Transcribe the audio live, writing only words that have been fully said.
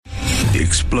The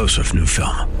explosive new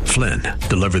film, Flynn,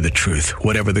 deliver the truth,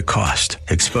 whatever the cost,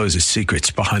 exposes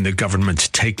secrets behind the government's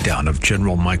takedown of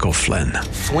General Michael Flynn.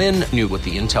 Flynn knew what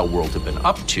the intel world had been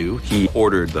up to. He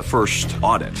ordered the first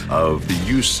audit of the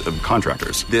use of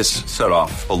contractors. This set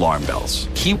off alarm bells.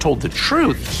 He told the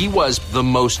truth. He was the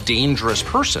most dangerous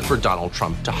person for Donald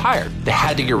Trump to hire. They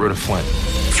had to get rid of Flynn.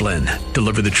 Flynn,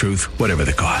 deliver the truth, whatever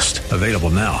the cost. Available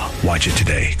now. Watch it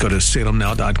today. Go to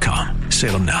salemnow.com.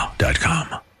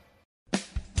 salemnow.com.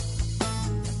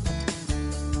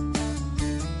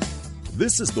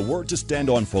 This is the Word to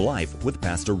Stand On for Life with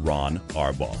Pastor Ron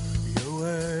Arbaugh. Your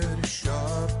word is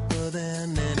sharper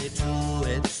than any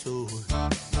two-edged sword,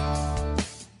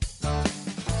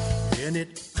 and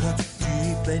it cuts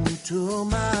deep into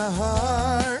my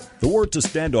heart. The Word to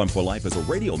Stand On for Life is a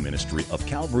radio ministry of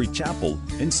Calvary Chapel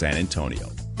in San Antonio.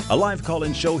 A live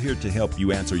call-in show here to help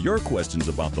you answer your questions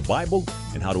about the Bible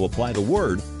and how to apply the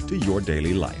Word to your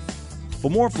daily life. For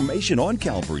more information on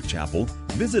Calvary Chapel,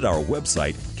 visit our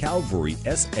website,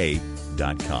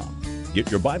 calvarysa.com. Get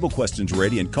your Bible questions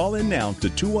ready and call in now to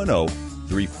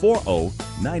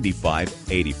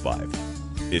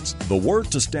 210-340-9585. It's The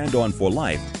Word to Stand On for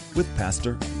Life with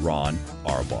Pastor Ron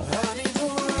Arbaugh.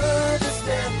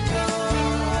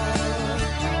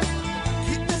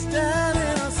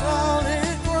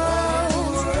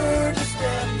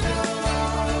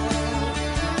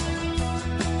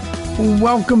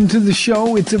 Welcome to the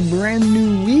show. It's a brand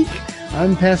new week.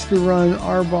 I'm Pastor Ron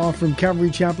Arbaugh from Calvary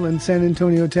Chapel in San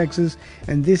Antonio, Texas,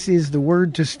 and this is the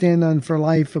Word to Stand On for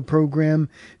Life, a program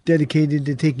dedicated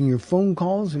to taking your phone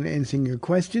calls and answering your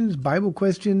questions, Bible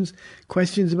questions,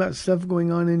 questions about stuff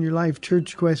going on in your life,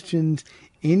 church questions,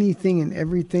 anything and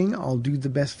everything. I'll do the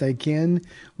best I can.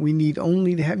 We need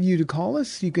only to have you to call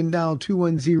us. You can dial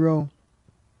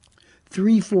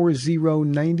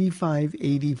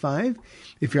 210-340-9585.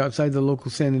 If you're outside the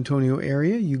local San Antonio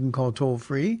area, you can call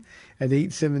toll-free at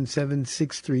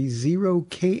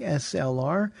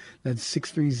 877-630-KSLR. That's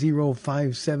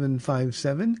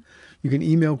 630-5757. You can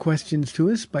email questions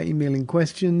to us by emailing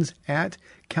questions at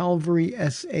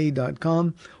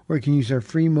calvarysa.com, or you can use our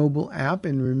free mobile app.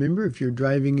 And remember, if you're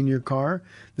driving in your car,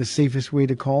 the safest way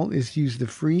to call is to use the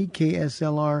free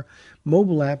KSLR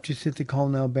mobile app. Just hit the Call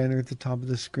Now banner at the top of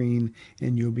the screen,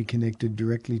 and you'll be connected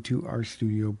directly to our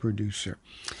studio producer.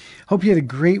 Hope you had a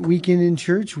great weekend in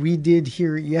church. We did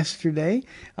here yesterday.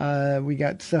 We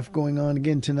got stuff going on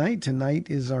again tonight.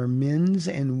 Tonight is our men's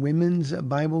and women's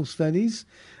Bible studies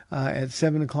at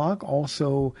 7 o'clock.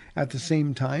 Also at the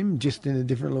same time, just in a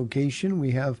different location,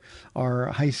 we have our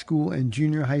high school and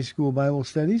junior high school Bible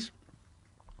studies.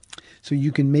 So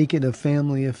you can make it a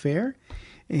family affair,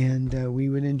 and we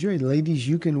would enjoy it. Ladies,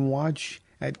 you can watch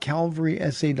at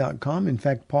calvarysa.com. In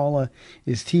fact, Paula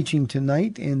is teaching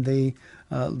tonight, and the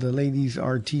ladies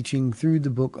are teaching through the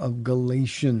book of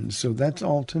Galatians. So that's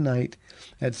all tonight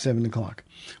at 7 o'clock.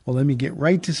 Well, let me get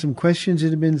right to some questions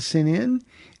that have been sent in,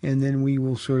 and then we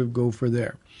will sort of go for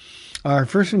there. Our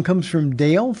first one comes from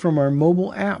Dale from our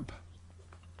mobile app.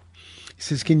 He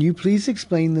says, can you please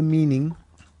explain the meaning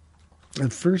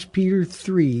of 1 Peter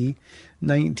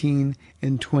 3:19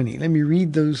 and 20. Let me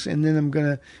read those, and then I'm going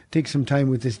to take some time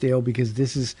with this, Dale, because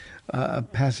this is a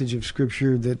passage of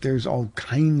Scripture that there's all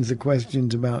kinds of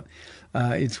questions about.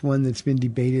 It's one that's been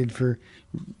debated for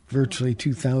virtually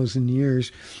 2,000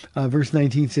 years. Verse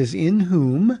 19 says, in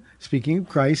whom, speaking of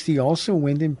Christ, he also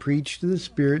went and preached to the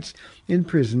spirits in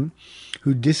prison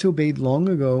who disobeyed long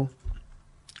ago,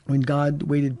 when God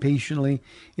waited patiently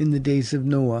in the days of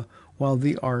Noah while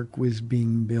the ark was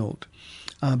being built.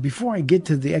 Before I get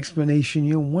to the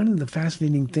explanation, one of the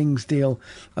fascinating things, Dale,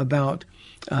 about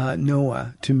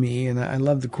Noah to me, and I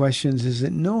love the questions, is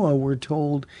that Noah, we're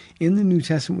told in the New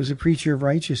Testament, was a preacher of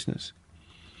righteousness.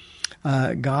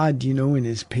 God, in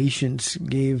his patience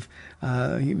gave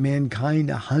mankind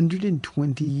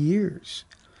 120 years.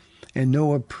 And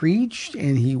Noah preached,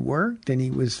 and he worked, and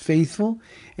he was faithful.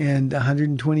 And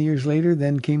 120 years later,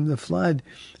 then came the flood.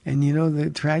 And the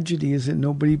tragedy is that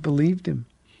nobody believed him.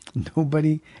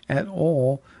 Nobody at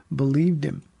all believed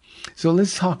him. So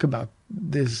let's talk about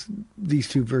these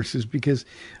two verses, because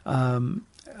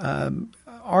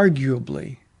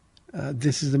arguably,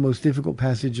 this is the most difficult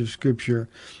passage of Scripture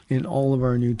in all of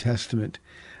our New Testament.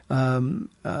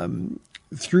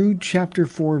 Through chapter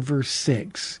 4, verse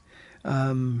 6,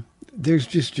 there's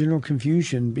just general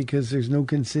confusion because there's no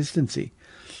consistency.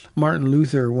 Martin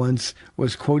Luther once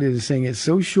was quoted as saying, it's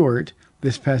so short,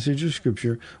 this passage of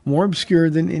Scripture, more obscure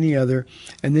than any other.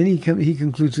 And then he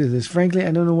concludes with this, frankly,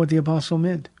 I don't know what the apostle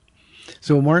meant.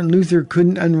 So Martin Luther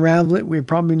couldn't unravel it. We're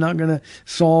probably not going to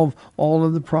solve all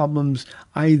of the problems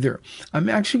either. I'm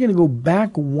actually going to go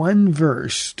back one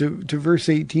verse to verse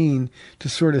 18 to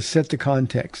sort of set the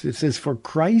context. It says, "For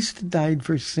Christ died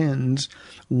for sins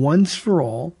once for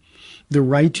all, the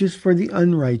righteous for the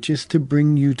unrighteous, to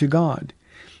bring you to God.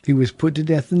 He was put to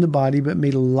death in the body, but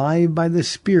made alive by the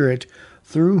Spirit,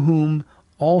 through whom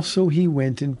also he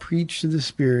went and preached to the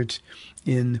spirits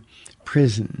in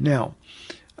prison." Now,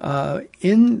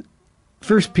 in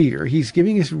 1 Peter, he's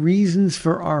giving us reasons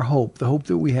for our hope, the hope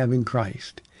that we have in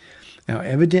Christ. Now,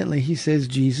 evidently, he says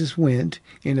Jesus went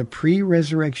in a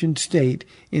pre-resurrection state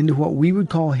into what we would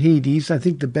call Hades. I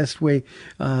think the best way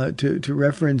to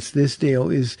reference this, Dale,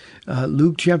 is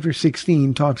Luke chapter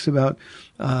 16 talks about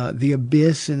the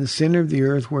abyss in the center of the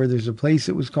earth, where there's a place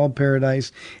that was called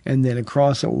paradise, and then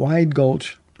across a wide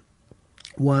gulch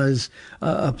was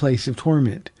a place of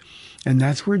torment. And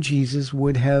that's where Jesus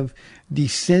would have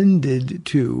descended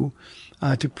to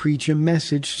preach a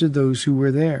message to those who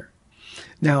were there.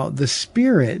 Now, the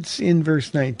spirits in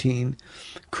verse 19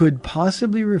 could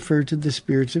possibly refer to the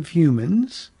spirits of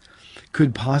humans,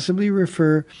 could possibly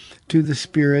refer to the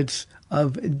spirits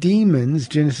of demons.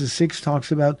 Genesis 6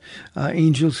 talks about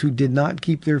angels who did not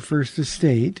keep their first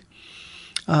estate,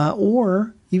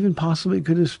 or even possibly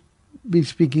could be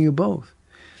speaking of both.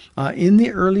 In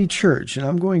the early church, and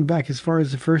I'm going back as far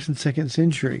as the 1st and 2nd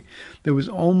century, there was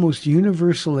almost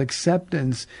universal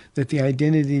acceptance that the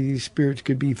identity of these spirits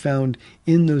could be found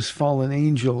in those fallen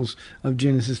angels of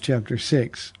Genesis chapter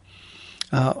 6.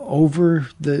 Over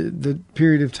the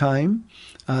period of time,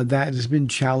 that has been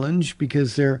challenged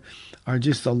because there are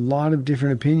just a lot of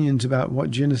different opinions about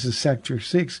what Genesis chapter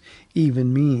 6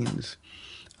 even means.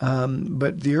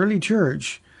 But the early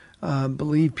church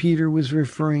believe Peter was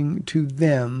referring to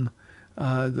them,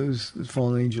 those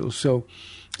fallen angels. So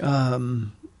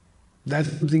that's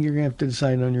something you're going to have to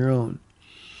decide on your own.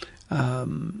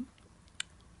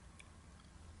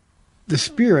 The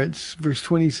spirits, verse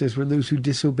 20 says, were those who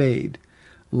disobeyed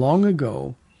long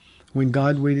ago when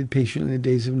God waited patiently in the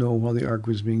days of Noah while the ark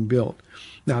was being built.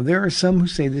 Now, there are some who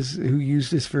say this, who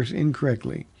use this verse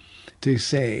incorrectly, to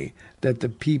say that the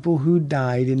people who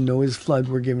died in Noah's flood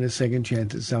were given a second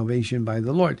chance at salvation by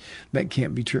the Lord. That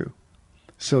can't be true.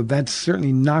 So that's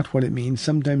certainly not what it means.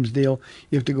 Sometimes, Dale,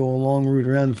 you have to go a long route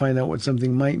around and find out what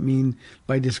something might mean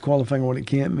by disqualifying what it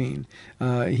can't mean.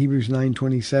 Hebrews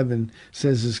 9:27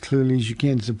 says as clearly as you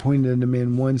can, it's appointed unto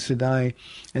man once to die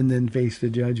and then face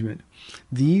the judgment.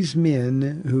 These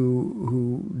men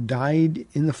who died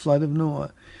in the flood of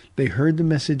Noah, they heard the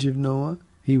message of Noah.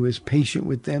 He was patient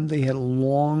with them. They had a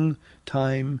long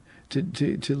time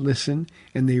to listen,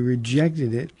 and they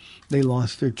rejected it. They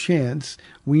lost their chance.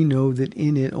 We know that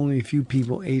in it, only a few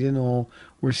people, 8 in all,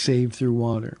 were saved through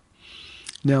water.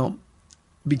 Now,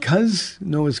 because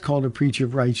Noah is called a preacher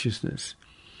of righteousness,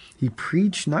 he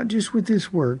preached not just with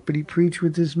his work, but he preached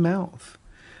with his mouth.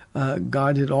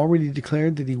 God had already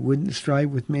declared that he wouldn't strive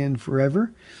with man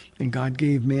forever, and God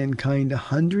gave mankind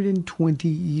 120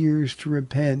 years to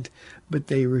repent, but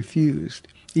they refused.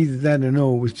 Either that or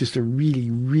Noah was just a really,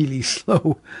 really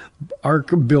slow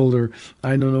ark builder.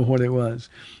 I don't know what it was.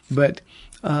 But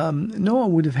Noah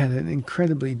would have had an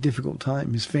incredibly difficult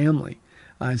time. His family,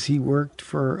 as he worked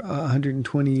for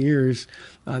 120 years,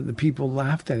 the people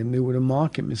laughed at him. They would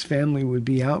mock him. His family would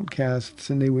be outcasts,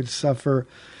 and they would suffer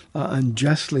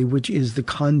unjustly, which is the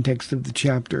context of the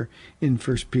chapter in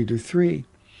 1 Peter 3.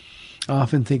 I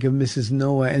often think of Mrs.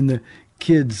 Noah and the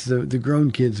kids, the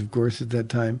grown kids, of course, at that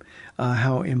time,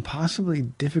 how impossibly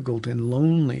difficult and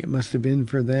lonely it must have been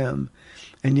for them.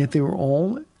 And yet they were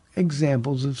all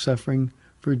examples of suffering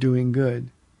for doing good.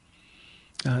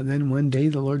 Then one day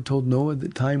the Lord told Noah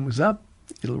that time was up.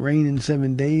 It'll rain in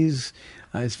 7 days.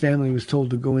 His family was told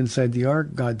to go inside the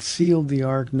ark. God sealed the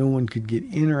ark. No one could get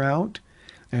in or out.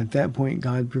 And at that point,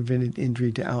 God prevented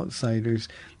entry to outsiders.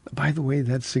 By the way,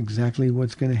 that's exactly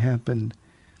what's going to happen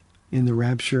in the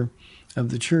rapture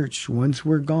of the church. Once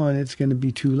we're gone, it's going to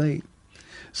be too late.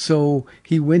 So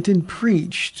he went and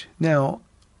preached. Now,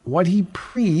 what he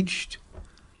preached,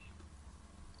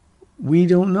 we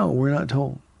don't know. We're not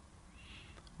told.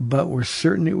 But we're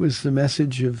certain it was the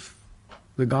message of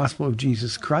the gospel of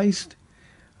Jesus Christ.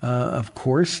 Of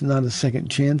course, not a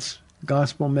second chance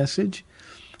gospel message,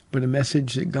 but a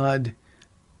message that God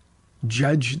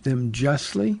judged them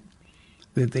justly,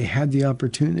 that they had the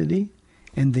opportunity,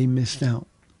 and they missed out.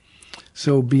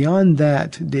 So beyond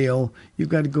that, Dale, you've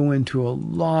got to go into a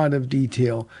lot of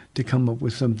detail to come up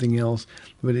with something else.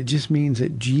 But it just means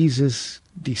that Jesus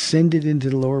descended into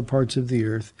the lower parts of the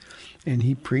earth, and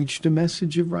he preached a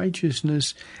message of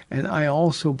righteousness, and I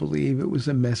also believe it was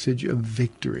a message of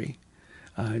victory.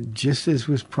 Just as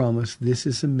was promised, this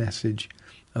is a message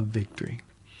of victory.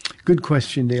 Good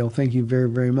question, Dale. Thank you very,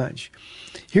 very much.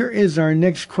 Here is our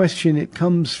next question. It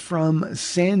comes from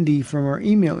Sandy from our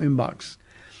email inbox.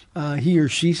 He or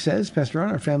she says, Pastor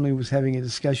Ron, our family was having a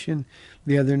discussion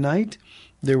the other night.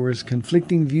 There was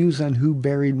conflicting views on who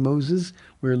buried Moses.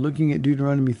 We were looking at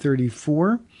Deuteronomy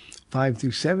 34, 5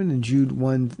 through 7, and Jude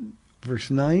 1, verse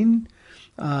 9.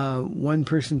 One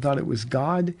person thought it was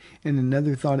God, and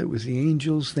another thought it was the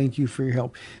angels. Thank you for your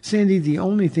help. Sandy, the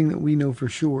only thing that we know for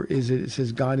sure is that it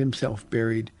says God himself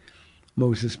buried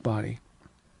Moses' body.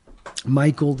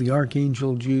 Michael, the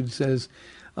archangel, Jude says,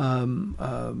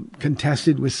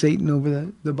 contested with Satan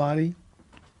over the body.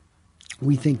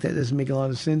 We think that doesn't make a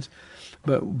lot of sense,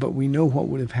 but we know what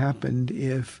would have happened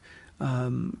if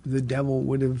the devil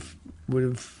would have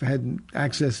had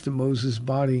access to Moses'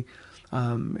 body.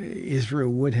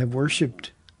 Israel would have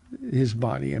worshipped his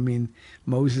body. I mean,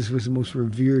 Moses was the most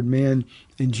revered man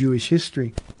in Jewish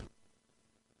history.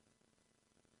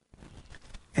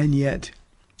 And yet,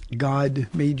 God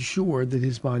made sure that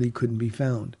his body couldn't be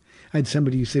found. I had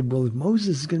somebody who said, well, if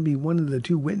Moses is going to be one of the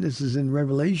two witnesses in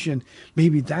Revelation,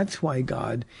 maybe that's why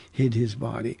God hid his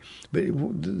body. But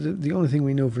the only thing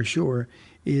we know for sure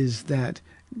is that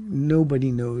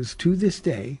nobody knows to this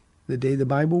day, the day the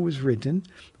Bible was written,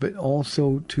 but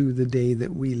also to the day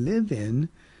that we live in,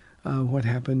 what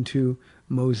happened to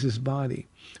Moses' body.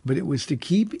 But it was to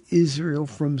keep Israel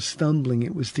from stumbling.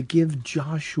 It was to give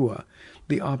Joshua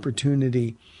the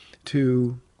opportunity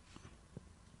to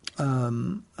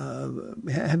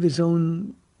have his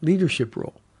own leadership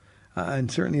role.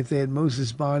 And certainly if they had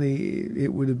Moses' body,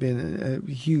 it would have been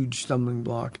a huge stumbling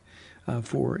block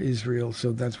for Israel.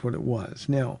 So that's what it was.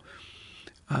 Now,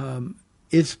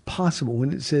 it's possible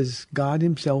when it says God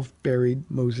himself buried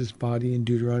Moses' body in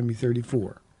Deuteronomy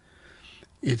 34.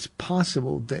 It's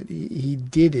possible that he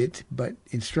did it, but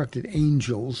instructed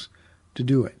angels to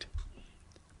do it.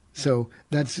 So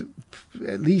that's,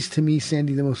 at least to me,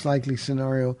 Sandy, the most likely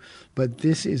scenario. But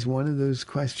this is one of those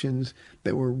questions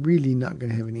that we're really not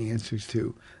going to have any answers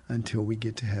to until we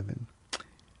get to heaven.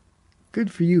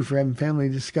 Good for you for having family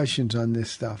discussions on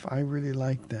this stuff. I really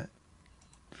like that.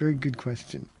 Very good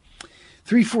question.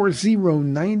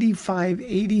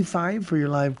 340-9585 for your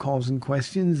live calls and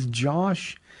questions.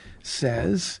 Josh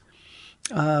says,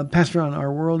 Pastor Ron,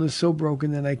 our world is so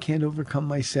broken that I can't overcome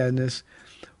my sadness.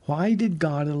 Why did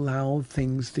God allow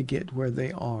things to get where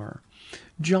they are?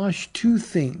 Josh, two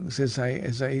things as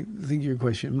I think your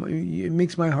question. It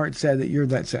makes my heart sad that you're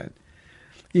that sad.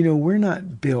 You know, we're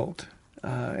not built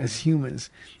as humans.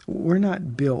 We're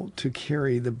not built to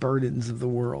carry the burdens of the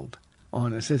world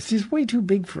on us. It's just way too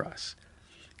big for us.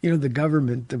 You know, the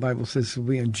government, the Bible says, will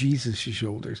be on Jesus'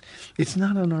 shoulders. It's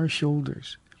not on our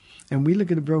shoulders. And we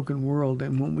look at a broken world,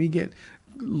 and when we get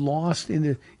lost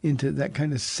into that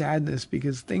kind of sadness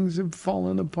because things have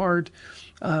fallen apart,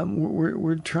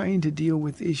 we're trying to deal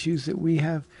with issues that we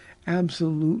have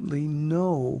absolutely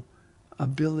no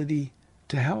ability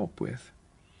to help with.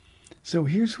 So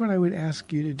here's what I would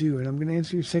ask you to do, and I'm going to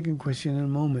answer your second question in a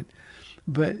moment.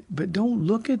 But don't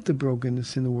look at the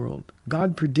brokenness in the world.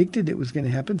 God predicted it was going to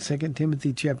happen. 2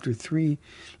 Timothy chapter 3,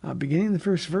 beginning of the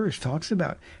first verse, talks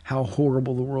about how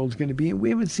horrible the world's going to be. And we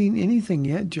haven't seen anything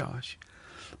yet, Josh.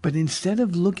 But instead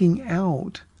of looking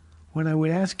out, what I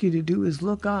would ask you to do is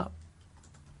look up.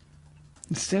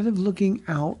 Instead of looking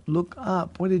out, look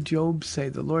up. What did Job say?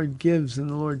 The Lord gives and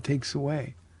the Lord takes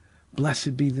away.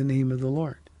 Blessed be the name of the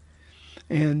Lord.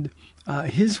 And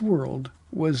his world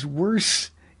was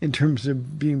worse in terms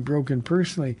of being broken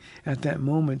personally at that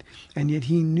moment. And yet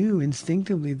he knew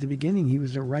instinctively at the beginning, he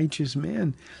was a righteous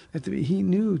man. He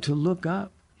knew to look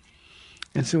up.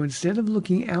 And so instead of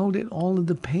looking out at all of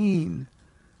the pain,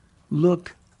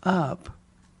 look up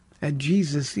at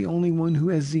Jesus, the only one who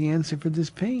has the answer for this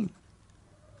pain.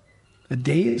 A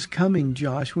day is coming,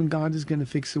 Josh, when God is going to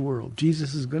fix the world.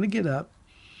 Jesus is going to get up.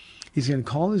 He's going to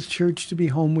call his church to be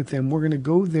home with him. We're going to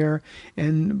go there.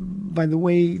 And by the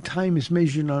way time is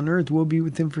measured on earth, we'll be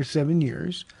with him for 7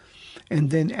 years. And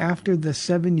then after the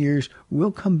 7 years,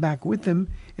 we'll come back with him.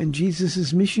 And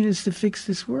Jesus' mission is to fix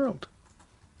this world.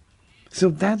 So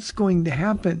that's going to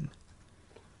happen.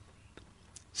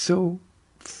 So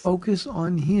focus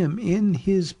on him. In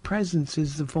his presence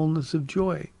is the fullness of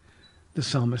joy, the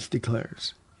psalmist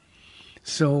declares.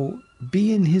 So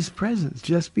be in his presence.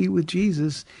 Just be with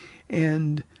Jesus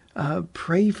and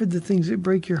pray for the things that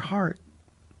break your heart.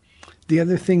 The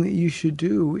other thing that you should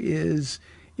do is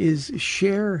is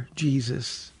share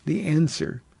Jesus, the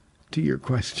answer to your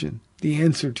question, the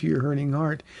answer to your hurting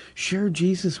heart. Share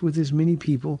Jesus with as many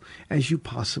people as you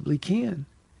possibly can.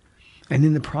 And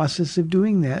in the process of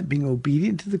doing that, being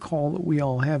obedient to the call that we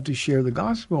all have to share the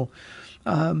gospel,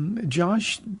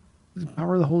 Josh, the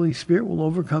power of the Holy Spirit will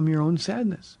overcome your own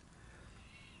sadness.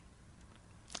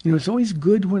 You know, it's always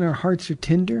good when our hearts are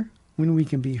tender, when we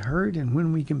can be hurt and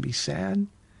when we can be sad.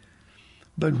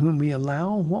 But when we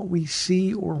allow what we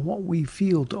see or what we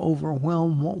feel to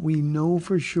overwhelm what we know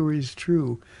for sure is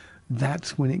true,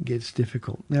 that's when it gets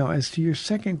difficult. Now, as to your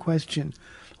second question,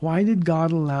 why did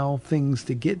God allow things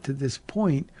to get to this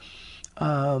point? We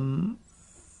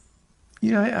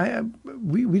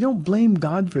don't blame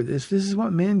God for this. This is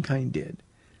what mankind did.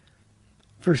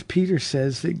 First Peter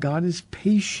says that God is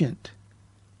patient,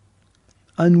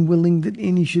 unwilling that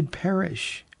any should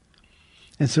perish.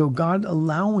 And so God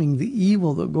allowing the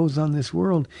evil that goes on in this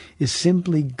world is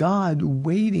simply God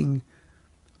waiting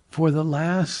for the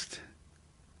last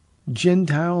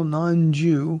Gentile,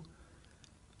 non-Jew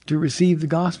to receive the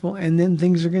gospel, and then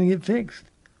things are going to get fixed.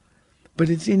 But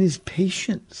it's in his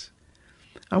patience.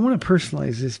 I want to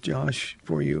personalize this, Josh,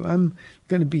 for you. I'm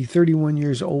going to be 31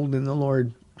 years old in the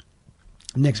Lord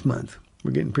next month.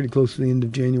 We're getting pretty close to the end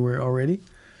of January already.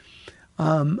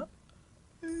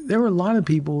 There were a lot of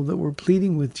people that were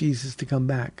pleading with Jesus to come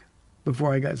back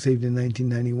before I got saved in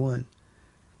 1991.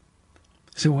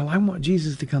 So, well, I want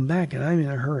Jesus to come back, and I'm in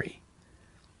a hurry.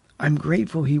 I'm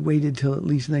grateful he waited till at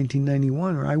least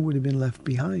 1991, or I would have been left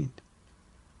behind.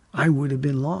 I would have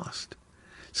been lost.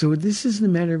 So this isn't a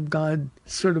matter of God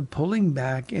sort of pulling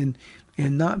back and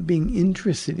not being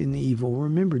interested in the evil.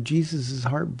 Remember, Jesus'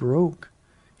 heart broke.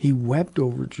 He wept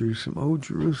over Jerusalem. Oh,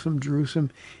 Jerusalem,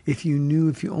 Jerusalem, if you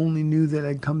only knew that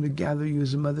I'd come to gather you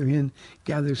as a mother hen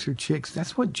gathers her chicks.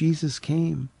 That's what Jesus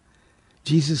came.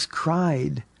 Jesus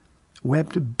cried,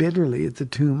 wept bitterly at the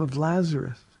tomb of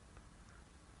Lazarus.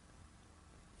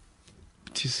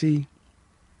 But you see,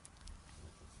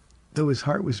 though his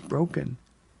heart was broken,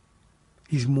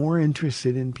 he's more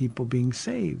interested in people being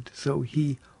saved. So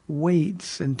he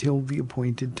waits until the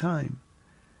appointed time.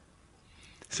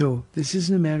 So this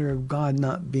isn't a matter of God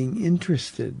not being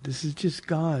interested. This is just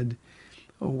God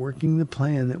working the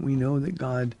plan that we know that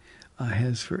God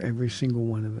has for every single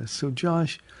one of us. So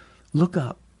Josh, look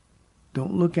up.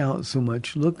 Don't look out so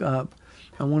much. Look up.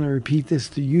 I want to repeat this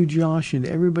to you, Josh, and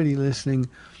everybody listening.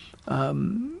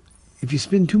 If you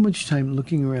spend too much time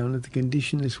looking around at the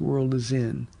condition this world is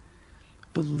in,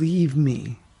 believe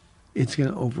me, it's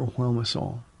going to overwhelm us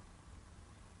all.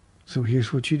 So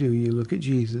here's what you do. You look at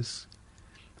Jesus,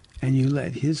 and you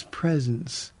let his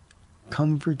presence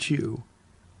comfort you,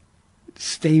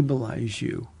 stabilize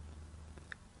you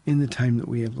in the time that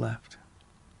we have left.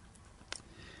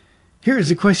 Here is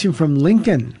a question from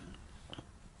Lincoln.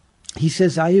 He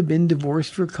says, I have been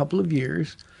divorced for a couple of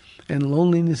years, and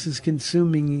loneliness is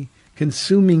consuming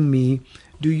me.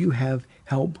 Do you have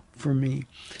help for me?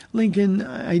 Lincoln,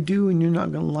 I do, and you're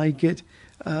not going to like it.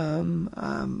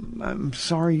 I'm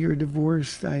sorry you're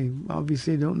divorced. I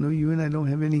obviously don't know you, and I don't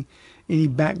have any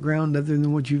background other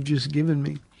than what you've just given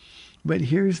me. But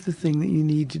here's the thing that you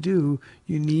need to do.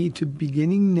 You need to,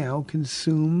 beginning now,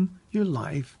 consume your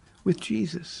life with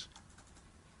Jesus.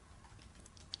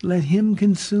 Let him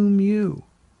consume you.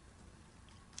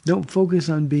 Don't focus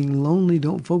on being lonely.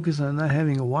 Don't focus on not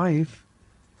having a wife.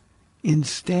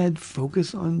 Instead,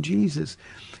 focus on Jesus.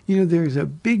 You know, there's a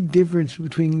big difference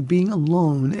between being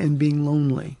alone and being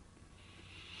lonely.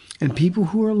 And people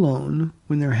who are alone,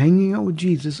 when they're hanging out with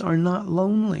Jesus, are not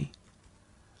lonely.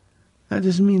 That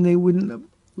doesn't mean they wouldn't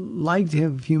like to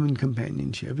have human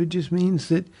companionship. It just means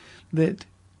that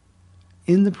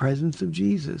in the presence of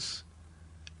Jesus,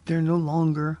 they're no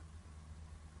longer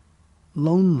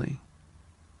lonely.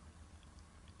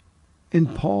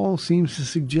 And Paul seems to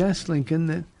suggest, Lincoln,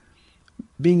 that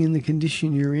being in the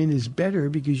condition you're in is better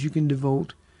because you can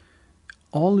devote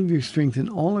all of your strength and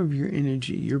all of your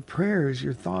energy, your prayers,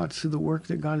 your thoughts to the work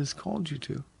that God has called you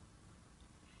to.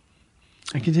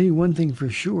 I can tell you one thing for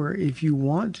sure. If you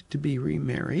want to be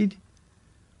remarried,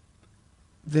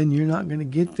 then you're not going to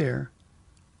get there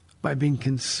by being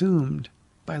consumed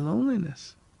by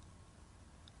loneliness.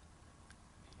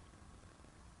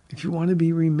 If you want to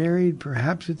be remarried,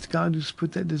 perhaps it's God who's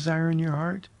put that desire in your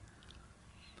heart.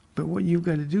 But what you've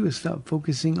got to do is stop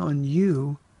focusing on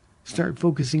you, start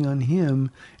focusing on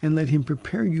him, and let him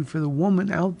prepare you for the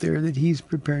woman out there that he's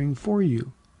preparing for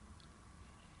you.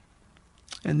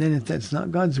 And then if that's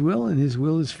not God's will, and his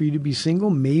will is for you to be single,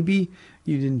 maybe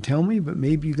you didn't tell me, but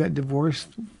maybe you got divorced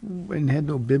and had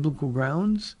no biblical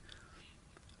grounds.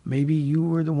 Maybe you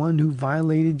were the one who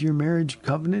violated your marriage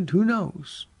covenant. Who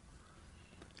knows?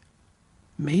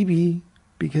 Maybe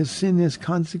because sin has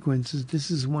consequences,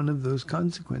 this is one of those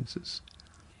consequences.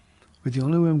 But the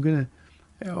only way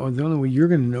the only way you're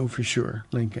going to know for sure,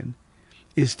 Lincoln,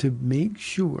 is to make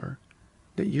sure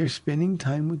that you're spending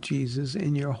time with Jesus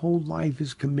and your whole life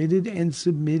is committed and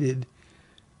submitted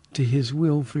to his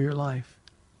will for your life.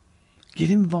 Get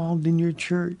involved in your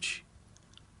church.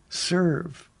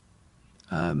 Serve.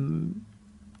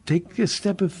 Take a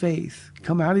step of faith.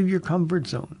 Come out of your comfort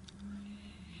zone.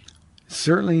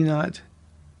 Certainly not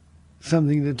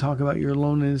something to talk about your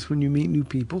loneliness when you meet new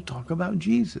people. Talk about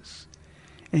Jesus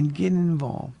and get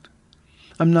involved.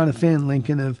 I'm not a fan,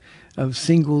 Lincoln, of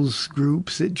singles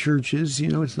groups at churches. You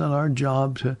know, it's not our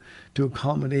job to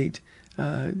accommodate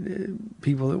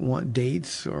people that want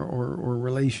dates or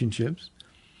relationships.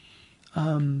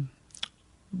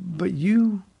 But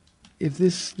you, if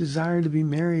this desire to be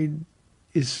married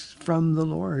is from the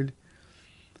Lord,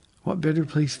 what better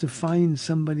place to find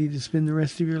somebody to spend the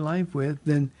rest of your life with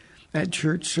than at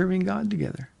church serving God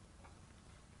together?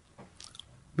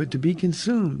 But to be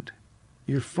consumed,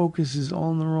 your focus is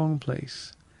all in the wrong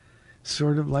place.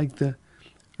 Sort of like the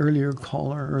earlier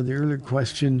caller or the earlier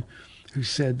question who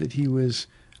said that he was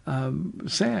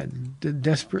sad,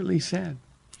 desperately sad.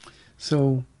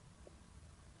 So,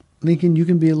 Lincoln, you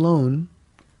can be alone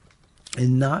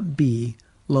and not be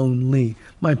lonely.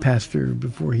 My pastor,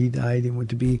 before he died and went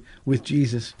to be with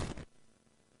Jesus,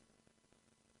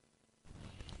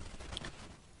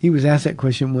 he was asked that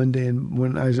question one day, and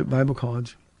when I was at Bible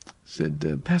college,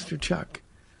 said, Pastor Chuck,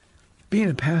 being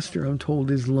a pastor, I'm told,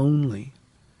 is lonely.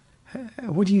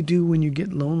 What do you do when you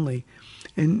get lonely?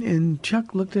 And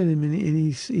Chuck looked at him, and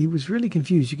he was really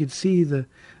confused. You could see the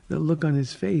look on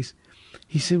his face.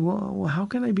 He said, well, how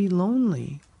can I be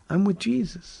lonely? I'm with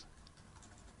Jesus.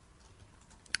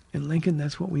 And Lincoln,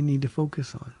 that's what we need to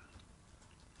focus on.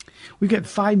 We've got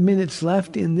 5 minutes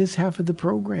left in this half of the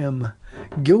program.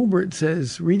 Gilbert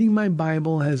says, reading my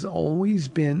Bible has always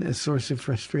been a source of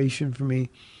frustration for me.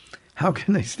 How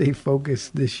can I stay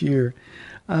focused this year?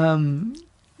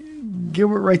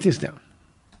 Gilbert, write this down.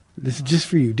 This is just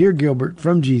for you. Dear Gilbert,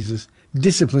 from Jesus,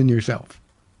 discipline yourself.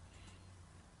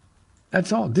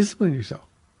 That's all. Discipline yourself.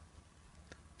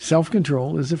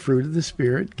 Self-control is a fruit of the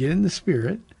Spirit. Get in the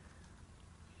Spirit.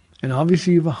 And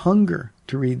obviously you have a hunger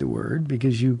to read the Word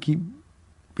because you keep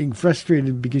being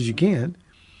frustrated because you can't.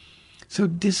 So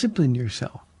discipline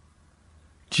yourself.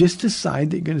 Just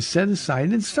decide that you're going to set aside,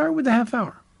 and start with a half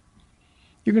hour.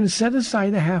 You're going to set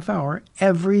aside a half hour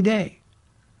every day.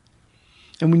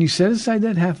 And when you set aside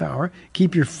that half hour,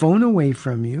 keep your phone away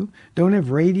from you. Don't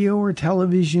have radio or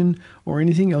television or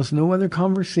anything else. No other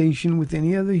conversation with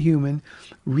any other human.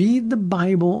 Read the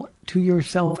Bible to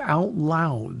yourself out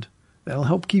loud. That'll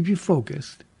help keep you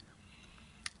focused.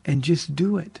 And just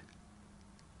do it.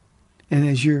 And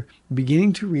as you're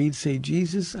beginning to read, say,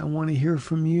 Jesus, I want to hear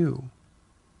from you.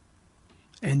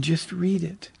 And just read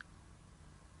it.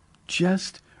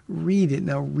 Just read it.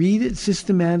 Now read it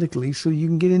systematically so you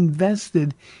can get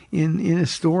invested in a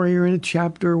story or in a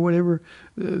chapter or whatever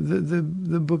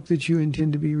the book that you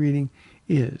intend to be reading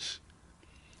is.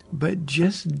 But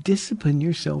just discipline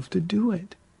yourself to do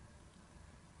it.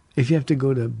 If you have to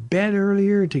go to bed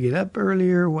earlier, to get up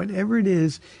earlier, whatever it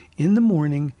is, in the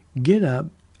morning, get up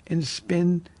and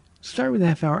start with a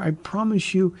half hour. I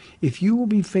promise you, if you will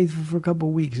be faithful for a couple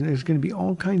of weeks, and there's going to be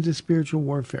all kinds of spiritual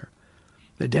warfare.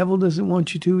 The devil doesn't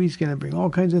want you to. He's going to bring all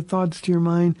kinds of thoughts to your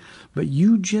mind. But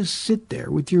you just sit there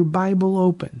with your Bible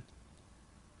open.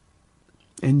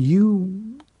 And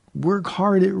you work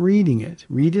hard at reading it.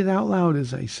 Read it out loud,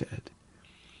 as I said.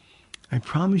 I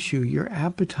promise you, your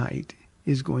appetite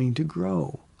is going to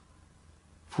grow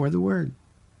for the Word.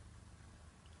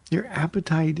 Your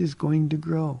appetite is going to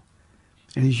grow.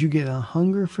 And as you get a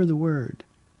hunger for the Word,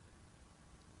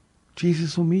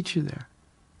 Jesus will meet you there.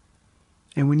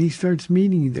 And when he starts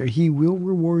meeting you there, he will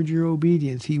reward your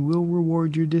obedience. He will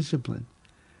reward your discipline.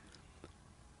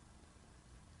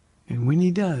 And when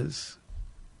he does,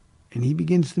 and he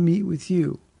begins to meet with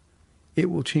you, it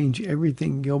will change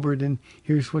everything, Gilbert. And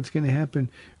here's what's going to happen.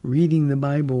 Reading the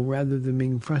Bible, rather than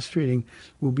being frustrating,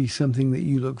 will be something that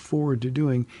you look forward to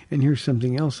doing. And here's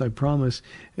something else, I promise.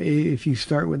 If you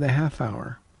start with a half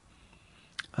hour,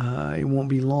 it won't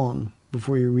be long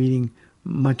before you're reading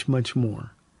much, much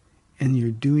more. And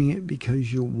you're doing it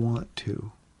because you want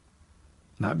to.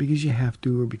 Not because you have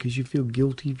to or because you feel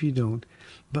guilty if you don't,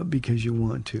 but because you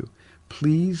want to.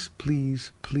 Please,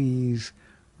 please, please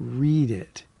read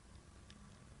it.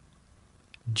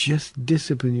 Just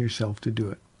discipline yourself to do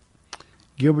it.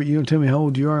 Gilbert, you don't tell me how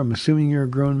old you are. I'm assuming you're a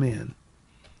grown man.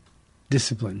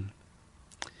 discipline.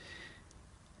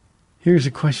 Here's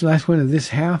a question, last one of this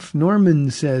half.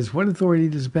 Norman says, what authority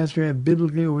does a pastor have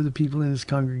biblically over the people in his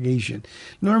congregation?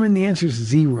 Norman, the answer is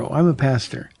zero. I'm a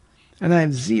pastor, and I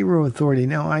have zero authority.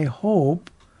 Now, I hope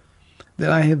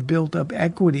that I have built up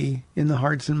equity in the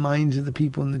hearts and minds of the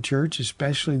people in the church,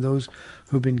 especially those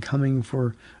who've been coming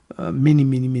for many,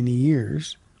 many, many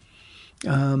years.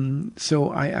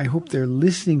 So I hope they're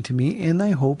listening to me, and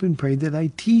I hope and pray that I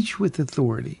teach with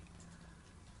authority.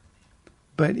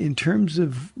 But in terms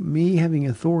of me having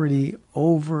authority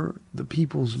over the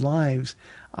people's lives,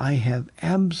 I have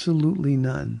absolutely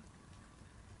none.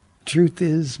 Truth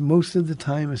is, most of the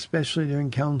time, especially during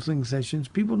counseling sessions,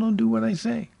 people don't do what I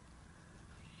say.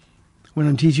 When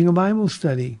I'm teaching a Bible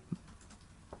study,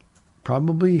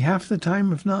 probably half the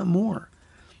time, if not more,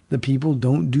 the people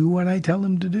don't do what I tell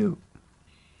them to do.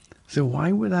 So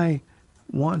why would I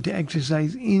want to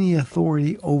exercise any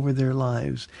authority over their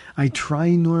lives? I try,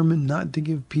 Norman, not to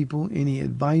give people any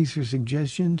advice or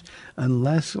suggestions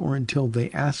unless or until they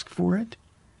ask for it.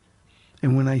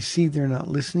 And when I see they're not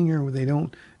listening or they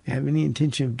don't have any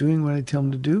intention of doing what I tell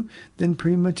them to do, then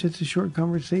pretty much it's a short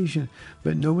conversation.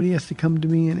 But nobody has to come to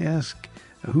me and ask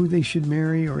who they should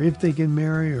marry or if they can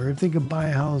marry or if they can buy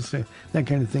a house, or that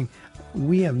kind of thing.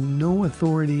 We have no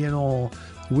authority at all.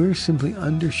 We're simply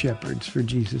under-shepherds for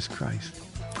Jesus Christ.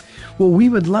 Well, we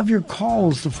would love your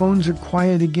calls. The phones are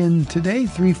quiet again today,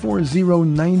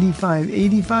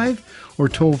 340-9585 or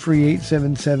toll-free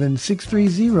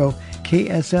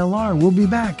 877-630-KSLR. We'll be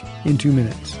back in 2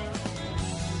 minutes.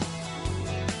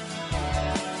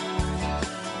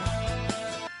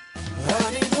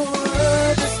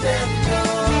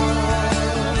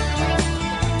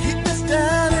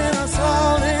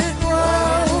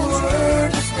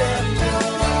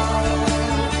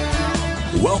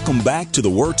 Welcome back to the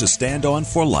Word to Stand On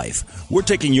for Life. We're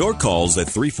taking your calls at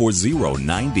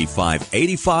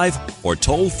 340-9585 or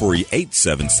toll-free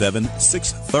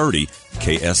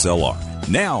 877-630-KSLR.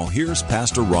 Now, here's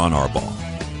Pastor Ron Arbaugh.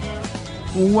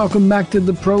 Welcome back to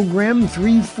the program,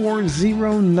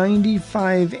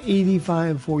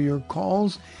 340-9585 for your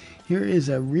calls. Here is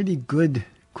a really good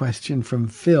question from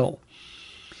Phil.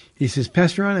 He says,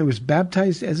 Pastor Ron, I was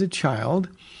baptized as a child,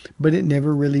 but it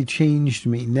never really changed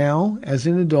me. Now, as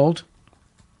an adult,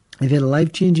 I've had a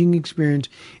life-changing experience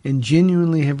and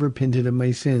genuinely have repented of my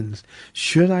sins.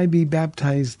 Should I be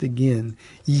baptized again?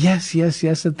 Yes, yes,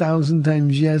 yes, 1,000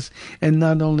 times yes. And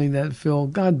not only that, Phil,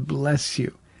 God bless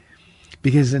you.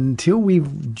 Because until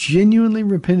we've genuinely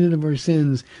repented of our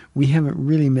sins, we haven't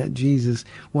really met Jesus.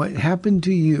 What happened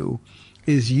to you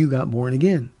is you got born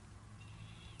again.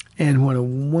 And what a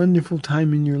wonderful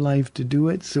time in your life to do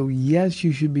it. So yes,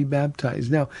 you should be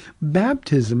baptized. Now,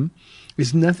 baptism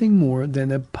is nothing more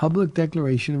than a public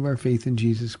declaration of our faith in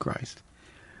Jesus Christ.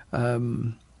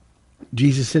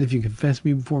 Jesus said, if you confess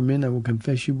me before men, I will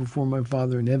confess you before my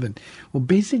Father in heaven. Well,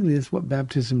 basically, that's what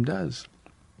baptism does.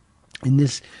 And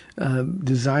this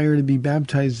desire to be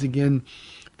baptized again,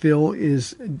 Phil,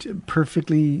 is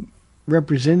perfectly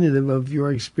representative of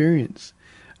your experience.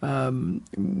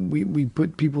 We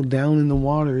put people down in the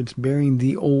water, it's burying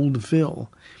the old Phil.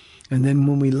 And then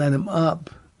when we let them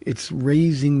up, it's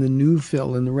raising the new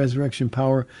Phil in the resurrection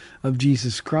power of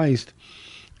Jesus Christ.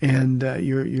 And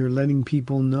you're letting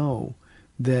people know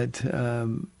that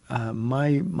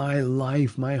my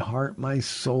life, my heart, my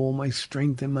soul, my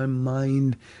strength, and my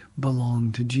mind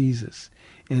belong to Jesus.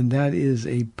 And that is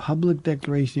a public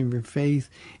declaration of your faith.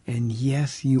 And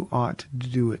yes, you ought to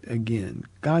do it again.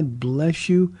 God bless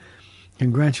you.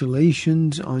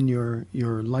 Congratulations on your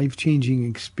life-changing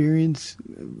experience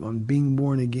on being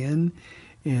born again.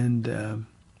 And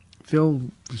Phil,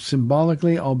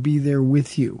 symbolically, I'll be there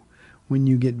with you when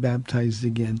you get baptized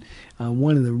again.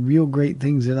 One of the real great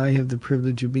things that I have the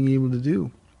privilege of being able to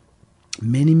do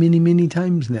many, many, many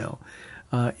times now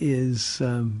is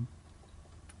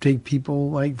take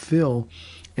people like Phil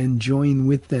and join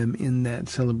with them in that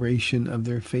celebration of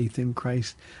their faith in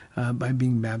Christ by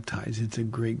being baptized. It's a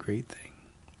great, great thing.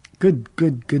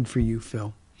 Good for you,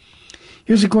 Phil.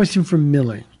 Here's a question from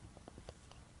Millie.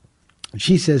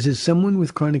 She says, is someone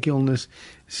with chronic illness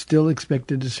still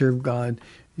expected to serve God?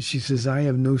 She says, I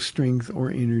have no strength or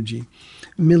energy.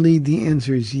 Millie, the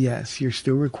answer is yes. You're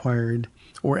still required,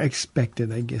 or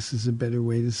expected, I guess is a better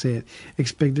way to say it,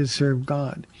 expected to serve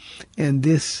God. And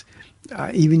this,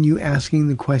 even you asking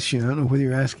the question, I don't know whether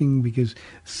you're asking because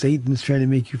Satan's trying to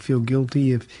make you feel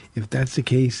guilty. If that's the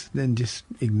case, then just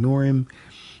ignore him.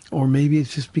 Or maybe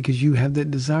it's just because you have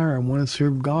that desire, I want to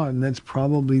serve God, and that's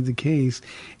probably the case.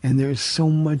 And there's so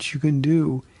much you can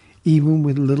do, even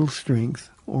with little strength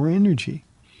or energy.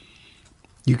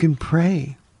 You can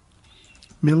pray.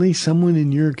 Millie, someone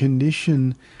in your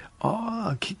condition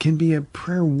can be a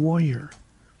prayer warrior.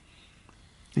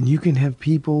 And you can have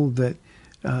people that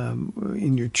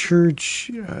in your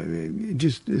church,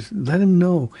 just let them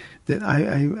know that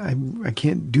I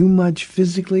can't do much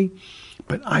physically,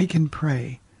 but I can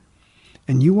pray.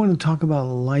 And you want to talk about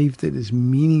a life that is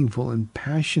meaningful and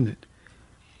passionate,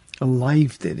 a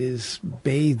life that is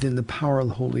bathed in the power of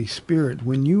the Holy Spirit.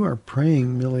 When you are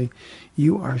praying, Millie,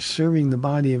 you are serving the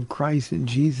body of Christ, and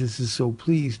Jesus is so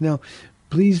pleased. Now,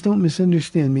 please don't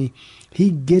misunderstand me. He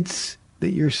gets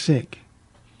that you're sick,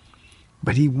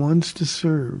 but he wants to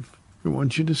serve. He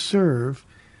wants you to serve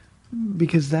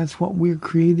because that's what we're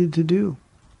created to do.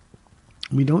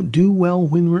 We don't do well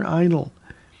when we're idle.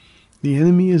 The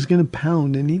enemy is going to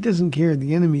pound, and he doesn't care.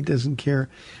 The enemy doesn't care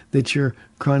that you're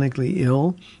chronically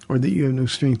ill or that you have no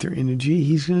strength or energy.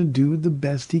 He's going to do the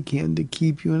best he can to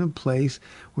keep you in a place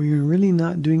where you're really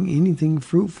not doing anything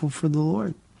fruitful for the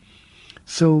Lord.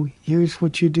 So here's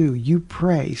what you do. You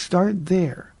pray. Start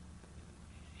there.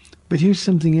 But here's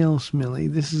something else, Millie.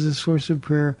 This is a source of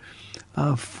prayer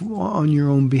on your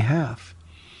own behalf.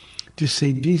 Just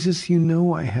say, Jesus, you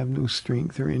know I have no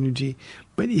strength or energy,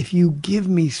 but if you give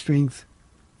me strength,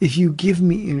 if you give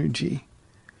me energy,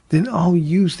 then I'll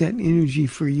use that energy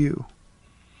for you.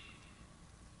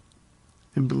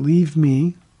 And believe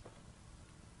me,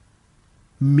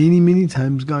 many, many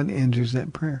times God answers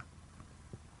that prayer.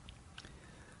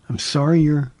 I'm sorry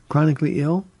you're chronically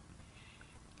ill,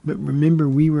 but remember,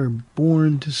 we were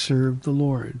born to serve the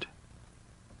Lord.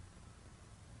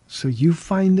 So you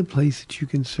find a place that you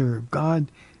can serve. God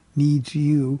needs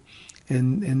you,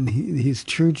 and his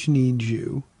church needs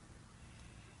you.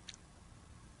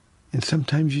 And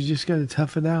sometimes you just got to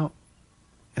tough it out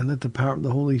and let the power of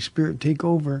the Holy Spirit take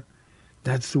over.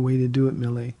 That's the way to do it,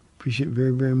 Millie. Appreciate it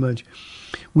very, very much.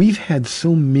 We've had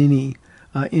so many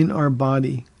in our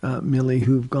body, Millie,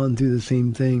 who've gone through the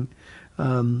same thing.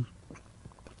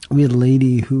 We had a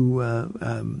lady who,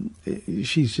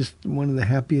 she's just one of the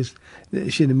happiest.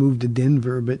 She had to move to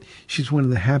Denver, but she's one of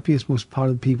the happiest, most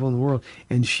positive people in the world.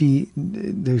 And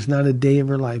there's not a day of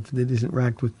her life that isn't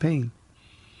racked with pain.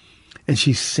 And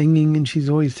she's singing, and she's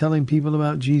always telling people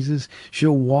about Jesus.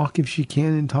 She'll walk if she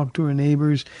can and talk to her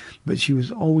neighbors, but she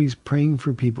was always praying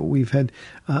for people. We've had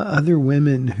other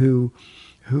women who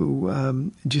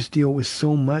just deal with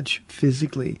so much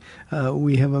physically.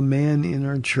 We have a man in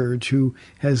our church who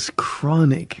has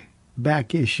chronic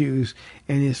back issues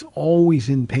and is always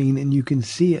in pain, and you can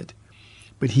see it.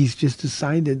 But he's just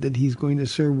decided that he's going to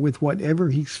serve with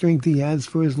whatever strength he has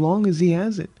for as long as he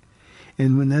has it.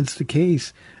 And when that's the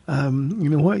case, you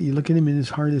know what? You look at him and his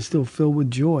heart is still filled with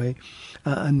joy.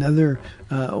 Another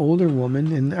older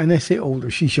woman, and I say older,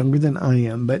 she's younger than I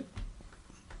am, but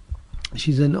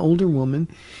she's an older woman,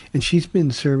 and she's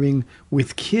been serving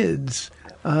with kids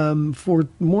for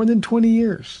more than 20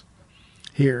 years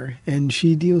here, and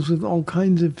she deals with all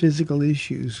kinds of physical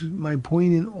issues. My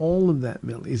point in all of that,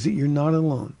 Millie, is that you're not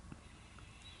alone.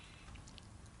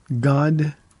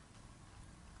 God,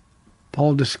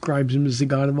 Paul describes him as the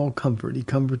God of all comfort. He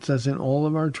comforts us in all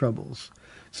of our troubles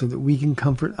so that we can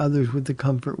comfort others with the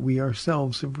comfort we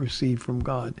ourselves have received from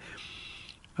God.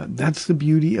 That's the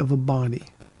beauty of a body.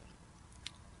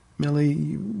 Millie,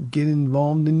 you get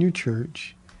involved in your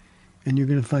church, and you're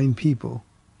going to find people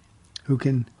who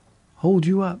can hold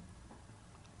you up.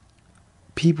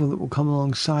 People that will come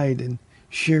alongside and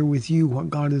share with you what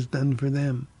God has done for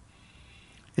them.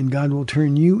 And God will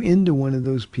turn you into one of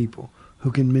those people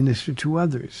who can minister to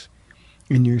others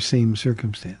in your same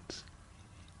circumstance.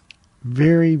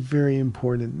 Very, very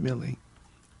important, Millie.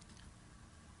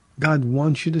 God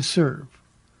wants you to serve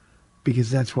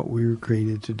because that's what we were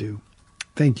created to do.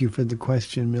 Thank you for the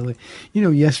question, Millie. You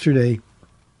know, yesterday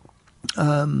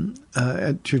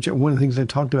at church, one of the things I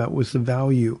talked about was the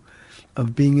value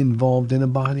of being involved in a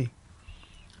body,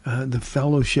 the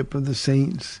fellowship of the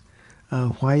saints,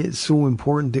 why it's so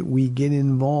important that we get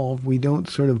involved. We don't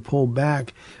sort of pull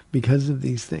back because of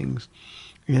these things.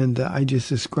 And I just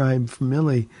described for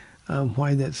Millie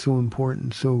why that's so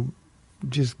important. So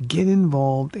just get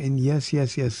involved and yes,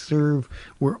 serve.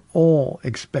 We're all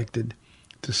expected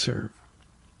to serve.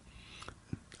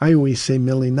 I always say,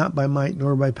 Millie, not by might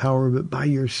nor by power, but by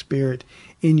your Spirit,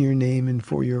 in your name and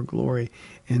for your glory.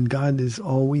 And God is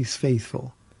always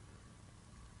faithful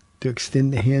to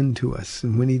extend a hand to us.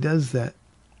 And when he does that,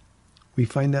 we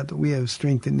find out that we have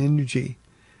strength and energy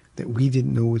that we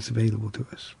didn't know was available to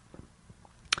us.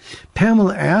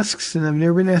 Pamela asks, and I've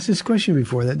never been asked this question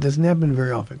before. That doesn't happen very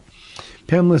often.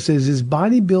 Pamela says, is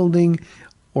bodybuilding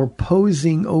or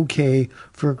posing okay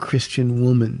for a Christian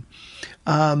woman?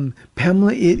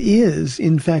 Pamela, it is.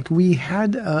 In fact, we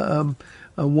had a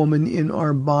woman in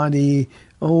our body,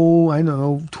 I don't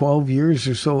know, 12 years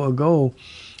or so ago,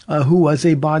 who was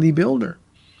a bodybuilder.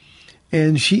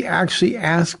 And she actually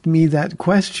asked me that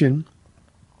question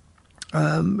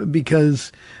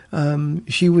because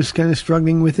she was kind of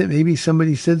struggling with it. Maybe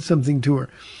somebody said something to her.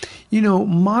 You know,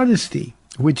 modesty,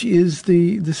 which is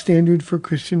the standard for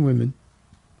Christian women,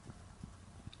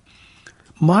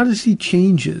 modesty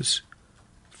changes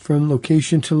from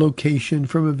location to location,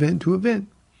 from event to event.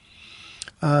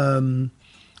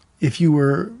 If you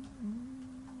were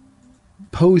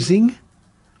posing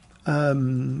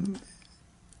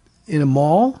in a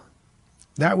mall,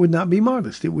 that would not be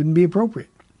modest. It wouldn't be appropriate.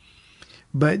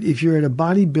 But if you're at a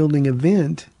bodybuilding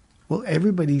event, well,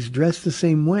 everybody's dressed the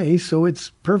same way, so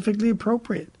it's perfectly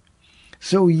appropriate.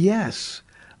 So yes,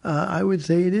 I would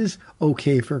say it is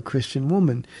okay for a Christian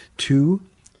woman. 2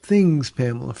 things,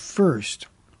 Pamela. First,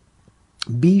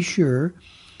 be sure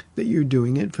that you're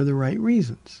doing it for the right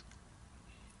reasons.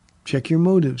 Check your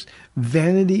motives.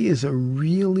 Vanity is a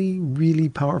really, really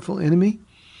powerful enemy.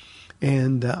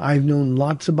 And I've known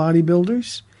lots of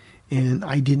bodybuilders, and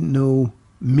I didn't know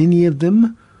many of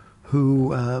them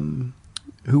who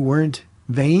weren't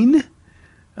vain.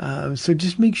 So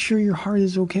just make sure your heart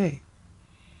is okay.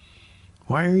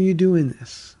 Why are you doing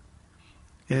this?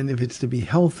 And if it's to be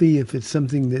healthy, if it's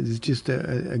something that is just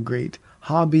a great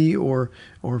hobby or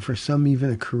for some even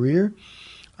a career,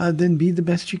 then be the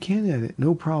best you can at it.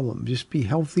 No problem. Just be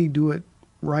healthy. Do it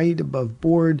right, above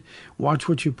board. Watch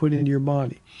what you put into your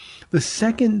body. The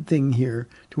second thing here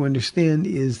to understand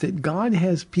is that God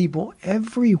has people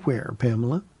everywhere,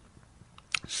 Pamela.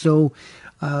 So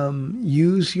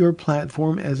use your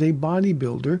platform as a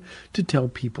bodybuilder to tell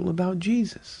people about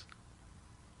Jesus.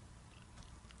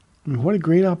 What a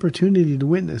great opportunity to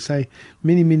witness.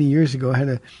 Many years ago,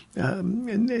 had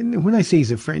and when I say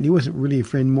he's a friend, he wasn't really a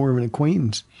friend, more of an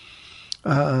acquaintance.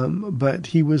 But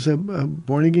he was a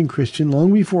born-again Christian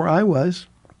long before I was.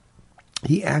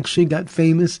 He actually got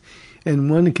famous and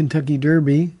won the Kentucky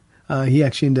Derby. He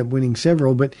actually ended up winning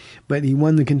several, but he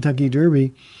won the Kentucky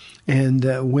Derby. And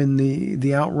when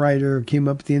the outrider came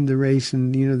up at the end of the race,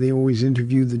 and they always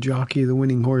interview the jockey of the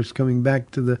winning horse coming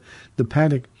back to the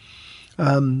paddock,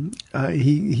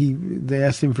 they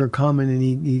asked him for a comment, and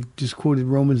he just quoted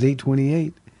Romans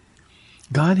 8:28.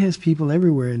 God has people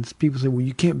everywhere, and people say, well,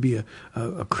 you can't be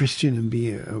a Christian and be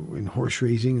in horse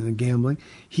racing and gambling.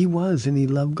 He was, and he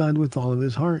loved God with all of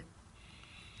his heart.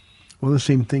 Well, the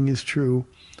same thing is true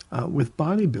with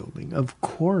bodybuilding. Of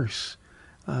course,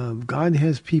 God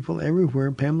has people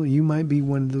everywhere. Pamela, you might be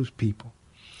one of those people.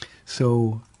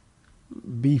 So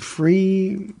be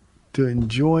free to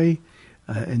enjoy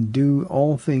and do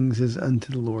all things as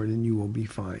unto the Lord, and you will be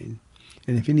fine.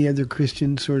 And if any other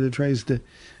Christian sort of tries to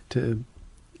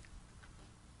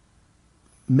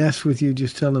mess with you,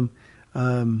 just tell them,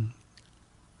 I'm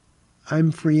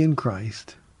free in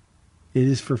Christ. It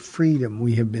is for freedom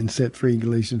we have been set free,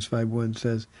 Galatians 5:1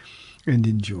 says, and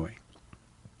enjoy.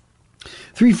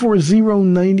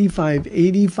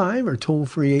 340-9585 or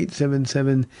toll-free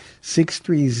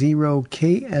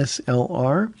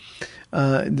 877-630-KSLR.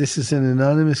 This is an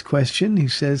anonymous question who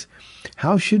says,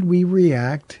 how should we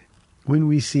react when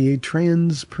we see a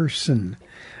trans person?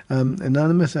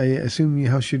 Anonymous, I assume,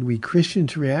 how should we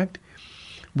Christians react?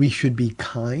 We should be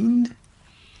kind.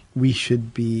 We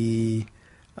should be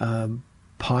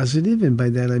positive, and by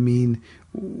that I mean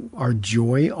our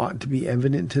joy ought to be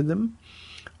evident to them.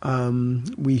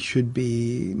 We should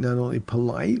be not only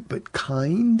polite, but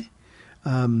kind,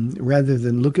 rather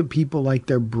than look at people like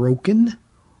they're broken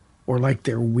or like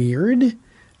they're weird.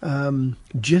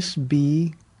 Just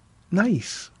be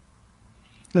nice.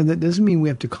 Now, that doesn't mean we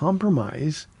have to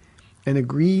compromise and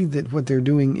agree that what they're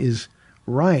doing is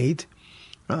right.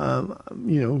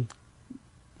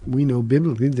 We know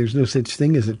biblically there's no such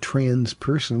thing as a trans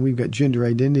person. We've got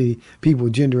people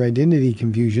with gender identity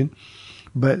confusion.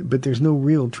 But there's no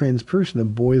real trans person. A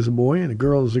boy is a boy and a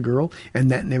girl is a girl,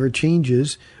 and that never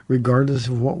changes regardless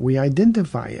of what we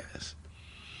identify as.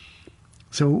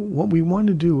 So what we want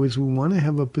to do is we want to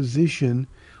have a position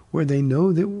where they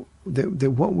know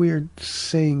that what we are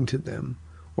saying to them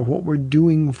or what we're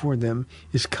doing for them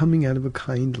is coming out of a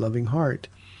kind, loving heart.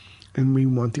 And we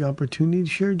want the opportunity to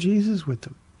share Jesus with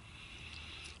them.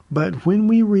 But when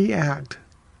we react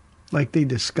like they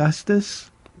disgust us,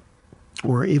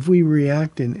 or if we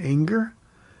react in anger,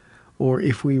 or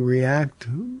if we react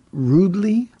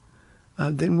rudely,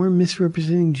 then we're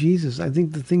misrepresenting Jesus. I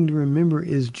think the thing to remember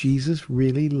is Jesus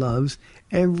really loves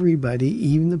everybody,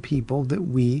 even the people that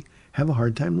we have a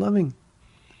hard time loving.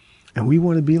 And we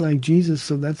want to be like Jesus,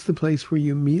 so that's the place where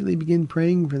you immediately begin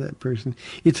praying for that person.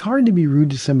 It's hard to be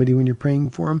rude to somebody when you're praying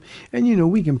for them.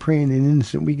 And, we can pray in an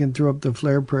instant. We can throw up the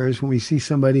flare prayers when we see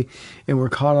somebody and we're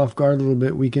caught off guard a little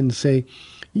bit. We can say,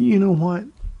 you know what?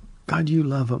 God, you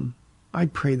love them. I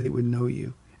pray they would know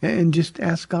you. And just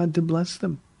ask God to bless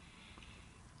them.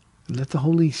 Let the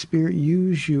Holy Spirit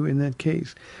use you in that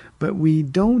case. But we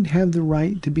don't have the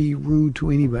right to be rude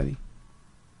to anybody.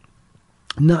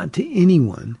 Not to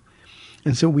anyone.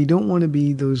 And so we don't want to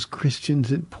be those Christians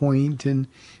that point and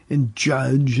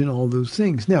judge and all those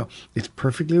things. Now, it's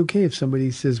perfectly okay if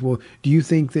somebody says, well, do you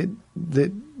think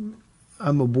that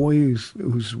I'm a boy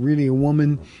who's really a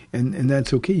woman and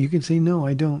that's okay? You can say, no,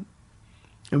 I don't.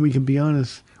 And we can be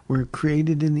honest, we're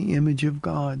created in the image of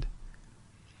God.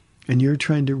 And you're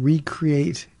trying to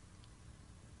recreate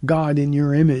God in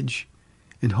your image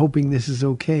and hoping this is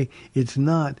okay. It's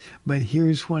not. But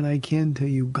here's what I can tell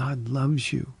you. God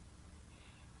loves you.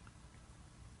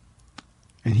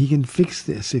 And he can fix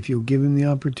this if you'll give him the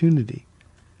opportunity.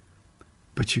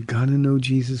 But you got to know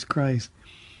Jesus Christ.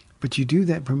 But you do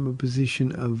that from a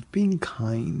position of being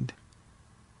kind.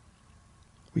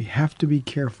 We have to be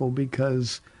careful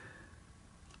because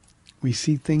we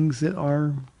see things that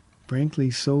are, frankly,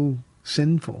 so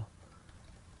sinful.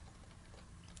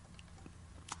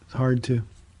 It's hard to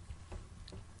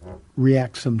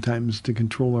react sometimes, to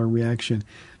control our reaction.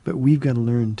 But we've got to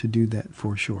learn to do that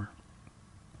for sure.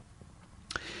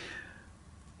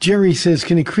 Jerry says,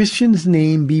 can a Christian's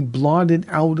name be blotted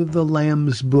out of the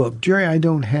Lamb's book? Jerry, I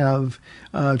don't have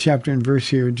chapter and verse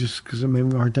here just because I'm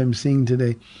having a hard time seeing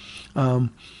today. But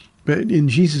in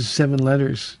Jesus' 7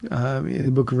 letters in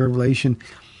the book of Revelation,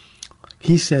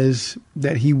 he says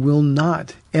that he will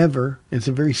not ever, it's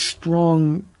a very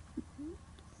strong,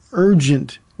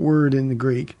 urgent word in the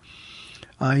Greek,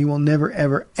 he will never,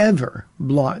 ever, ever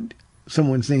blot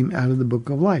someone's name out of the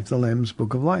book of life, the Lamb's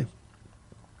book of life.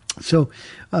 So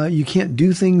you can't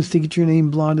do things to get your name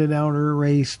blotted out or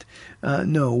erased.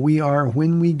 No, we are,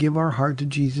 when we give our heart to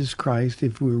Jesus Christ,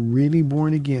 if we're really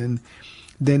born again,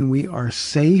 then we are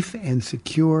safe and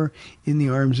secure in the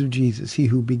arms of Jesus. He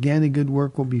who began a good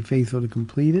work will be faithful to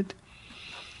complete it.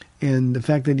 And the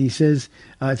fact that he says,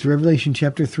 it's Revelation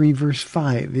chapter 3, verse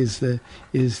 5 is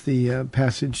the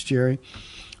passage, Jerry.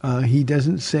 He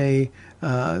doesn't say,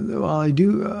 well, I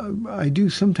do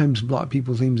sometimes blot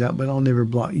people's names out, but I'll never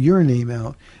blot your name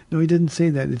out. No, he doesn't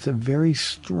say that. It's a very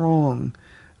strong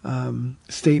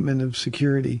statement of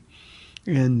security.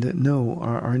 And no,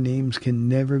 our names can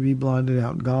never be blotted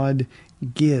out. God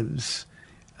gives.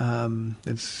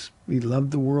 He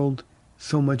loved the world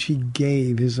so much he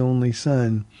gave his only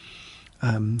son.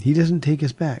 He doesn't take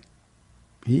us back.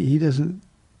 He doesn't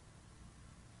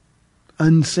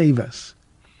unsave us.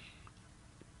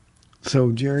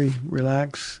 So, Jerry,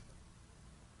 relax.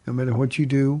 No matter what you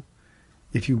do,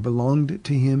 if you belonged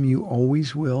to him, you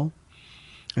always will.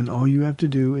 And all you have to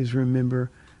do is remember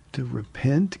to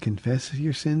repent, confess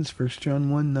your sins, 1 John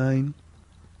 1:9.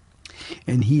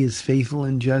 And he is faithful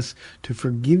and just to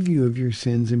forgive you of your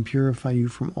sins and purify you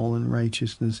from all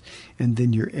unrighteousness. And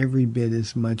then you're every bit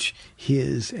as much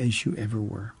his as you ever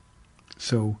were.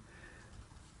 So,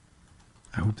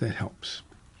 I hope that helps.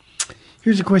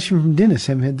 Here's a question from Dennis.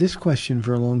 I haven't had this question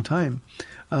for a long time.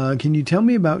 Can you tell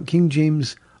me about King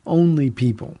James only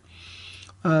people?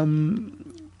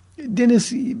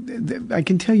 Dennis, I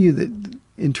can tell you that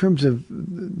in terms of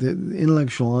the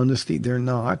intellectual honesty, they're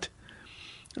not.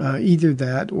 Either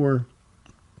that or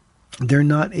they're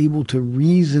not able to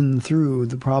reason through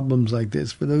the problems like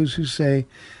this. For those who say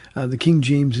the King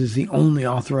James is the only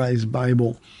authorized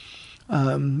Bible,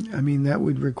 that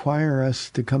would require us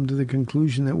to come to the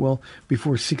conclusion that, well,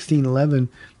 before 1611,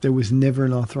 there was never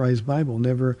an authorized Bible,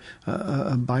 never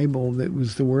a Bible that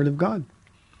was the Word of God.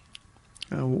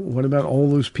 What about all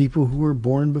those people who were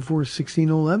born before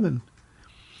 1611?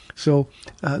 So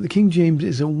the King James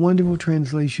is a wonderful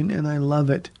translation, and I love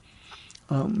it.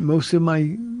 Most of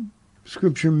my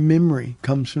scripture memory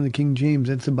comes from the King James.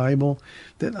 That's the Bible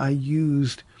that I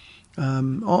used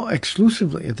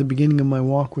exclusively at the beginning of my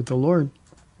walk with the Lord.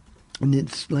 And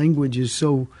its language is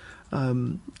so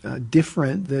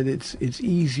different that it's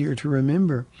easier to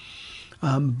remember.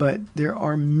 But there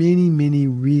are many, many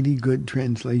really good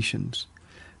translations.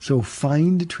 So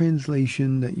find a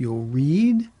translation that you'll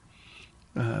read,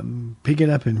 pick it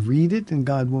up and read it, and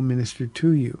God will minister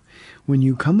to you. When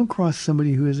you come across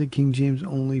somebody who is a King James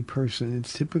only person,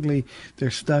 it's typically they're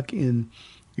stuck in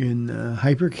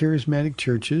hyper-charismatic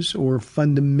churches or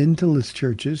fundamentalist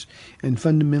churches. And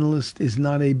fundamentalist is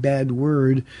not a bad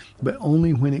word, but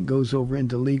only when it goes over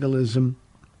into legalism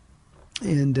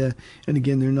And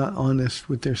again, they're not honest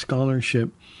with their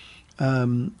scholarship.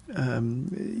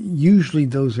 Usually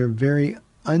those are very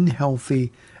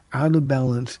unhealthy, out of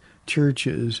balance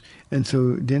churches. And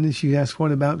so, Dennis, you asked,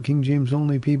 what about King James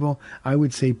only people? I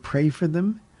would say pray for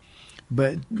them,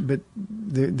 but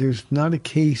there's not a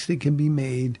case that can be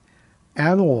made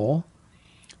at all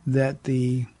that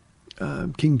the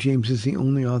King James is the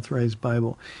only authorized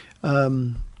Bible.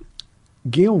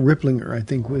 Gail Ripplinger, I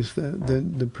think, was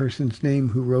the person's name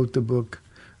who wrote the book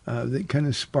that kind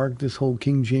of sparked this whole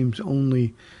King James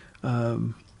only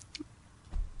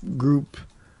group.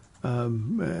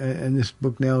 And this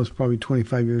book now is probably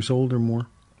 25 years old or more.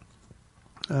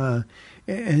 And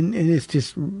it's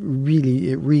just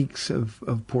really, it reeks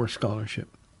of poor scholarship.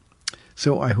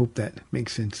 So I hope that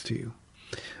makes sense to you.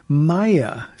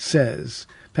 Maya says,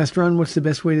 Pastor Ron, what's the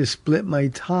best way to split my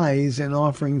tithes and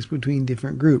offerings between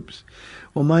different groups?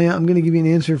 Well, Maya, I'm going to give you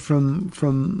an answer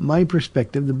from my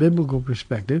perspective, the biblical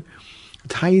perspective.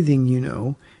 Tithing, you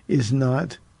know, is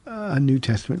not a New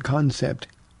Testament concept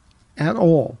at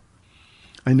all.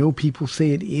 I know people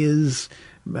say it is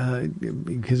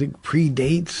because it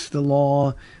predates the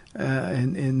law,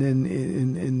 and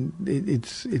then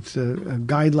it's a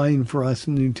guideline for us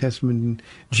in the New Testament. And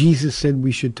Jesus said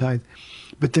we should tithe,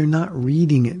 but they're not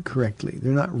reading it correctly.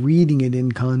 They're not reading it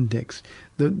in context.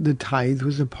 The tithe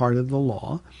was a part of the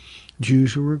law.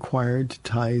 Jews were required to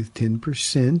tithe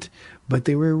 10%, but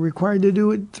they were required to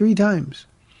do it 3 times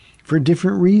for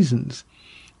different reasons.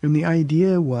 And the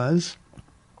idea was,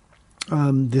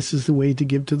 this is the way to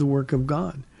give to the work of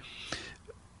God.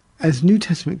 As New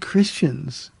Testament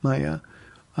Christians, Maya,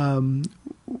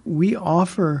 we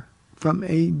offer from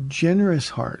a generous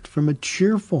heart, from a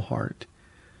cheerful heart.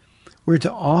 We're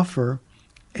to offer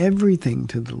everything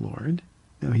to the Lord.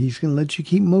 Now, He's going to let you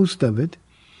keep most of it.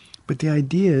 But the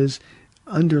idea is,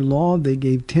 under law, they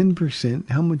gave 10%.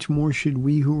 How much more should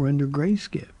we who are under grace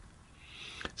give?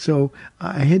 So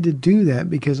I had to do that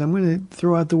because I'm going to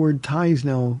throw out the word tithes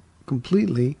now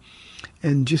completely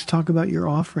and just talk about your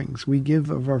offerings. We give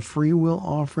of our free will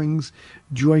offerings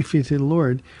joyfully to the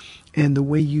Lord. And the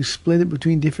way you split it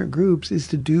between different groups is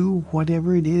to do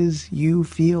whatever it is you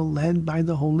feel led by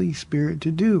the Holy Spirit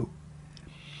to do.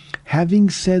 Having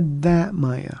said that,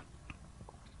 Maya,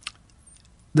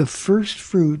 the first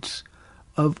fruits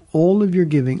of all of your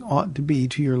giving ought to be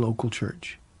to your local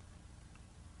church.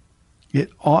 It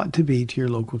ought to be to your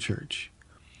local church.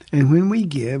 And when we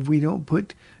give, we don't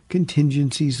put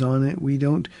contingencies on it. We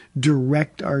don't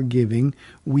direct our giving.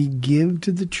 We give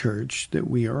to the church that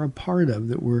we are a part of,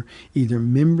 that we're either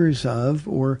members of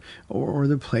or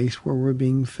the place where we're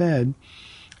being fed.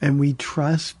 And we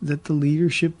trust that the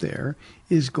leadership there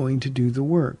is going to do the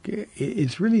work.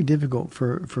 It's really difficult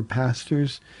for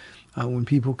pastors when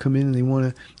people come in and they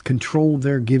want to control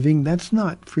their giving. That's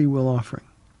not free will offering.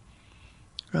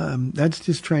 That's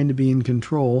just trying to be in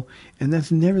control, and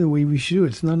that's never the way we should do it.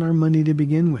 It's not our money to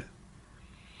begin with.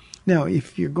 Now,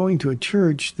 if you're going to a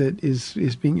church that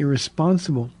is being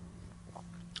irresponsible,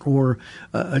 or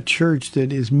a church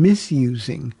that is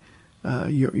misusing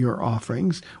your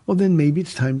offerings, well, then maybe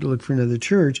it's time to look for another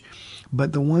church.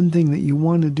 But the one thing that you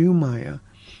want to do, Maya,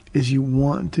 is you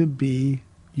want to be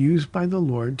used by the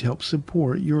Lord to help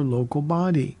support your local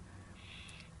body.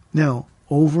 Now,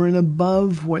 over and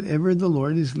above whatever the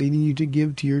Lord is leading you to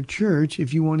give to your church,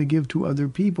 if you want to give to other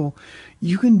people,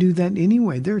 you can do that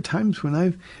anyway. There are times when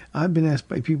I've been asked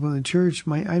by people in the church,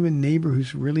 I have a neighbor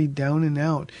who's really down and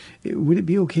out. Would it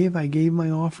be okay if I gave my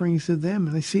offerings to them?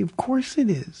 And I say, of course it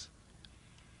is.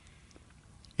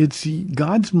 It's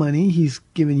God's money. He's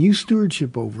given you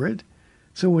stewardship over it.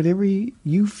 So whatever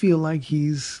you feel like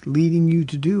He's leading you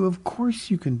to do, of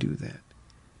course you can do that.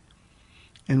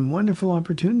 And wonderful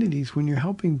opportunities when you're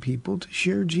helping people to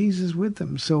share Jesus with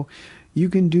them. So you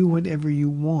can do whatever you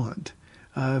want.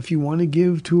 If you want to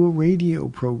give to a radio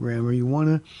program, or you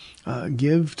want to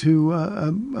give to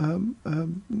a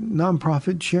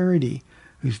nonprofit charity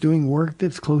who's doing work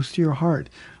that's close to your heart,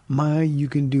 you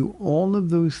can do all of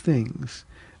those things.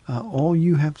 All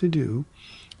you have to do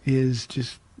is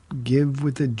just give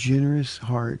with a generous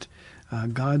heart.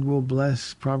 God will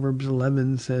bless, Proverbs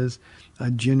 11 says,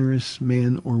 a generous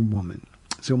man or woman.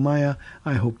 So, Maya,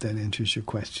 I hope that answers your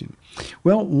question.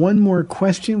 Well, one more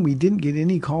question. We didn't get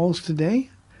any calls today.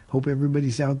 Hope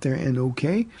everybody's out there and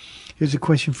okay. Here's a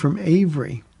question from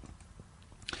Avery.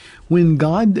 When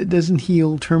God doesn't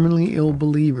heal terminally ill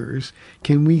believers,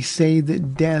 can we say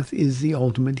that death is the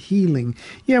ultimate healing?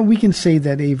 Yeah, we can say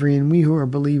that, Avery, and we who are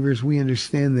believers, we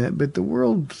understand that, but the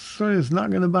world sort of is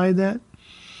not going to buy that.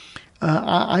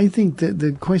 I think that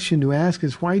the question to ask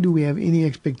is, why do we have any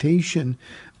expectation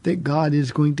that God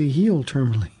is going to heal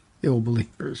terminally ill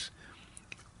believers,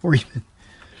 or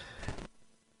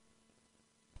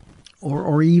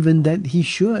even that he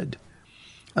should.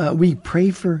 We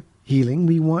pray for healing.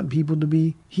 We want people to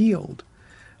be healed.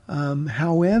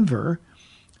 However,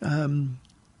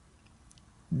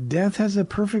 death has a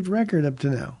perfect record up to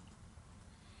now.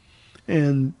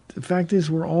 And the fact is,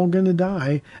 we're all going to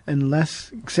die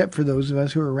except for those of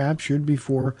us who are raptured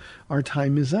before our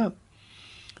time is up.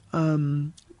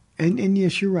 And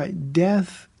yes, you're right.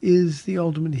 Death is the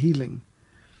ultimate healing.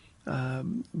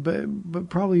 But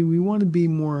probably we want to be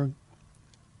more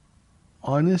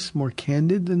honest, more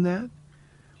candid than that.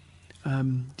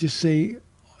 Just say,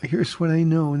 here's what I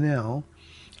know now.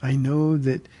 I know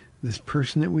that this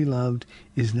person that we loved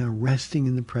is now resting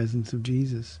in the presence of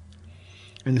Jesus.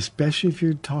 And especially if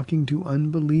you're talking to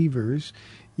unbelievers,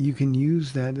 you can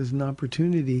use that as an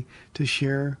opportunity to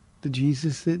share the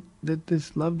Jesus that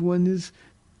this loved one is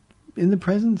in the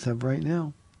presence of right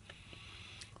now.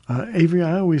 Avery,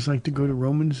 I always like to go to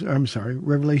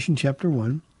Revelation chapter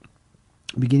 1,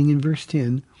 beginning in verse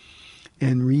 10,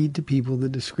 and read to people the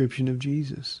description of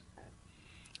Jesus.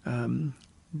 But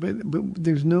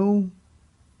there's no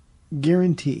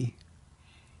guarantee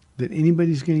that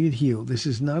anybody's going to get healed. This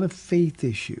is not a faith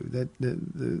issue. That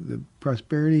the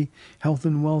prosperity, health,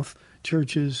 and wealth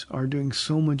churches are doing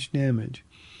so much damage.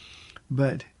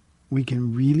 But we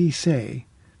can really say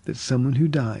that someone who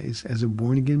dies as a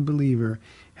born-again believer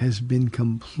has been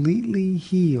completely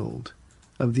healed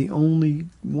of the only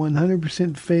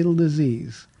 100% fatal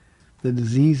disease, the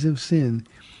disease of sin.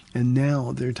 And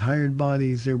now their tired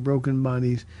bodies, their broken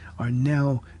bodies, are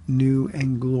now new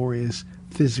and glorious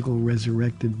physical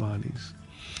resurrected bodies.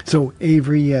 So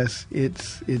Avery, yes,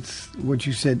 it's what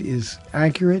you said is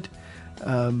accurate,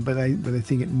 but I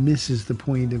think it misses the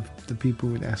point of the people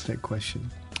who would ask that question.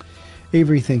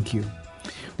 Avery, thank you.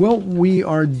 Well, we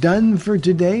are done for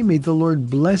today. May the Lord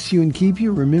bless you and keep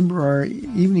you. Remember our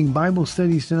evening Bible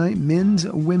studies tonight, men's,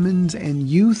 women's, and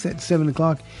youth at 7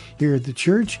 o'clock here at the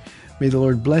church. May the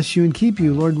Lord bless you and keep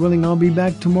you. Lord willing, I'll be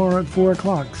back tomorrow at 4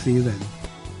 o'clock. See you then.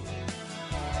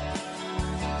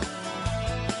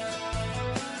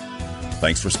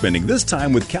 Thanks for spending this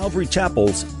time with Calvary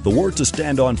Chapel's The Word to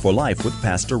Stand On for Life with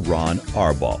Pastor Ron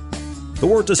Arbaugh. The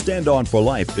Word to Stand On for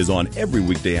Life is on every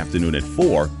weekday afternoon at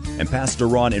 4, and Pastor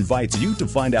Ron invites you to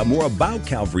find out more about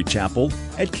Calvary Chapel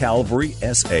at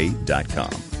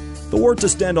calvarysa.com. The Word to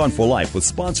Stand On for Life was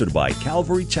sponsored by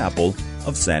Calvary Chapel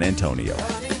of San Antonio.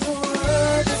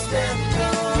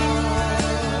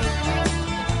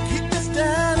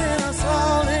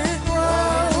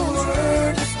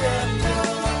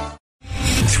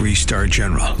 Three-star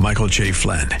General Michael J.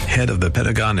 Flynn, head of the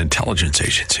Pentagon Intelligence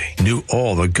Agency, knew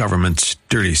all the government's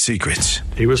dirty secrets.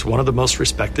 He was one of the most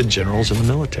respected generals in the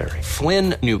military.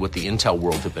 Flynn knew what the intel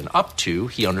world had been up to.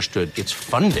 He understood its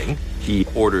funding. He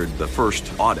ordered the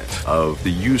first audit of the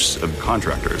use of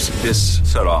contractors. This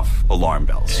set off alarm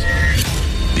bells.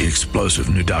 The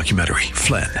explosive new documentary,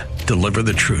 Flynn, Deliver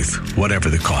the Truth, Whatever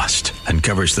the Cost,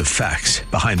 uncovers the facts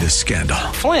behind this scandal.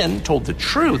 Flynn told the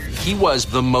truth. He was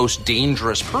the most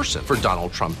dangerous person for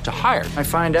Donald Trump to hire. I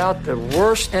find out the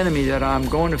worst enemy that I'm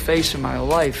going to face in my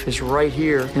life is right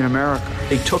here in America.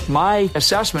 They took my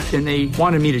assessment and they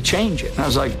wanted me to change it. And I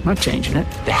was like, I'm not changing it.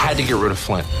 They had to get rid of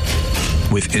Flynn.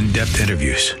 With in-depth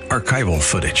interviews, archival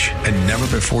footage, and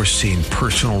never-before-seen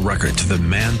personal records of the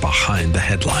man behind the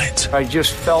headlines. I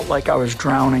just felt like I was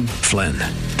drowning. Flynn,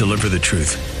 Deliver the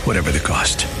Truth, Whatever the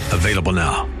Cost. Available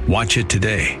now. Watch it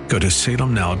today. Go to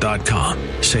salemnow.com.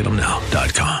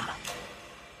 salemnow.com.